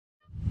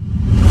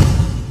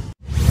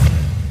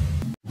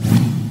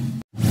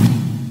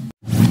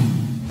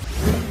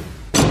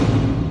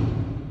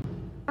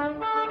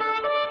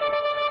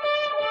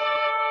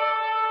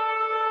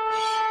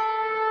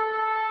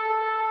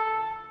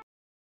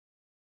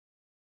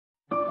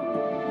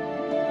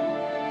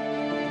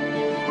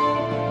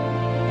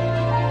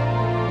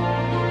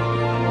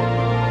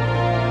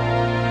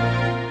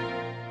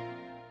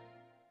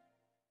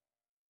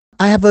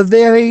have a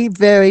very,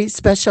 very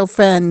special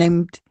friend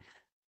named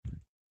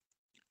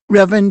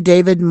Reverend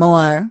David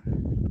Moore,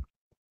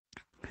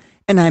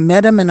 and I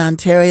met him in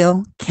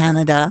Ontario,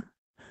 Canada.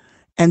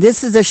 And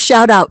this is a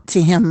shout out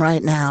to him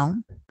right now.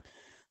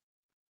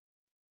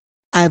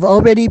 I've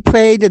already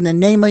prayed in the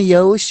name of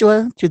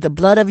Yahushua, through the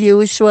blood of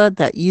Yahushua,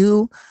 that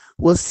you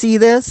will see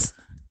this.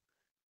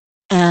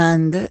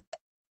 And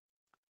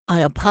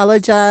I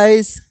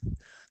apologize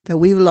that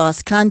we've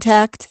lost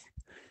contact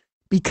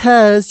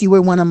because you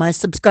were one of my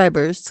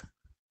subscribers.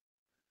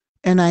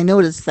 And I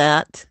noticed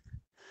that.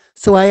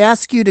 So I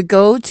ask you to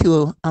go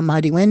to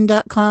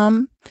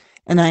amightywind.com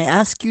and I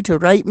ask you to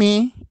write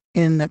me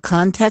in the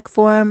contact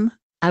form.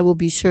 I will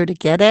be sure to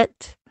get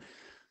it.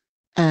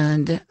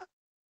 And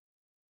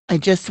I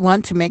just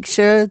want to make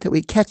sure that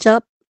we catch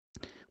up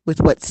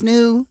with what's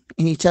new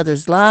in each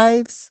other's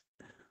lives.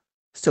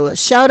 So a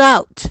shout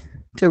out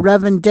to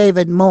Reverend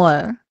David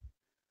Moore,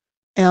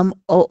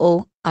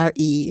 Moore.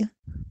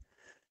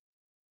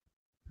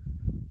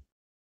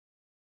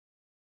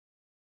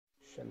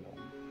 Shalom.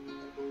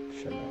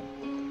 Shalom.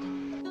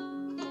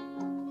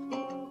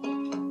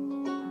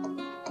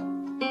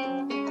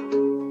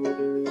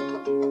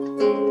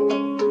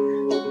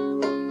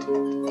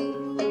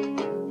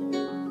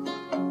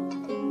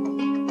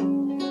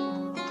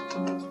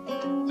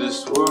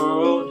 This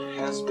world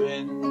has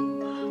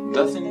been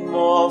nothing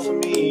more for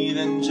me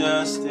than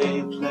just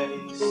a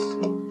place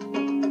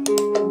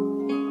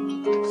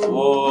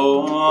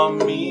for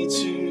me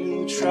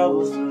to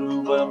travel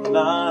through, but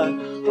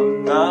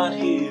I'm not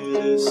here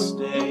to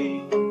stay.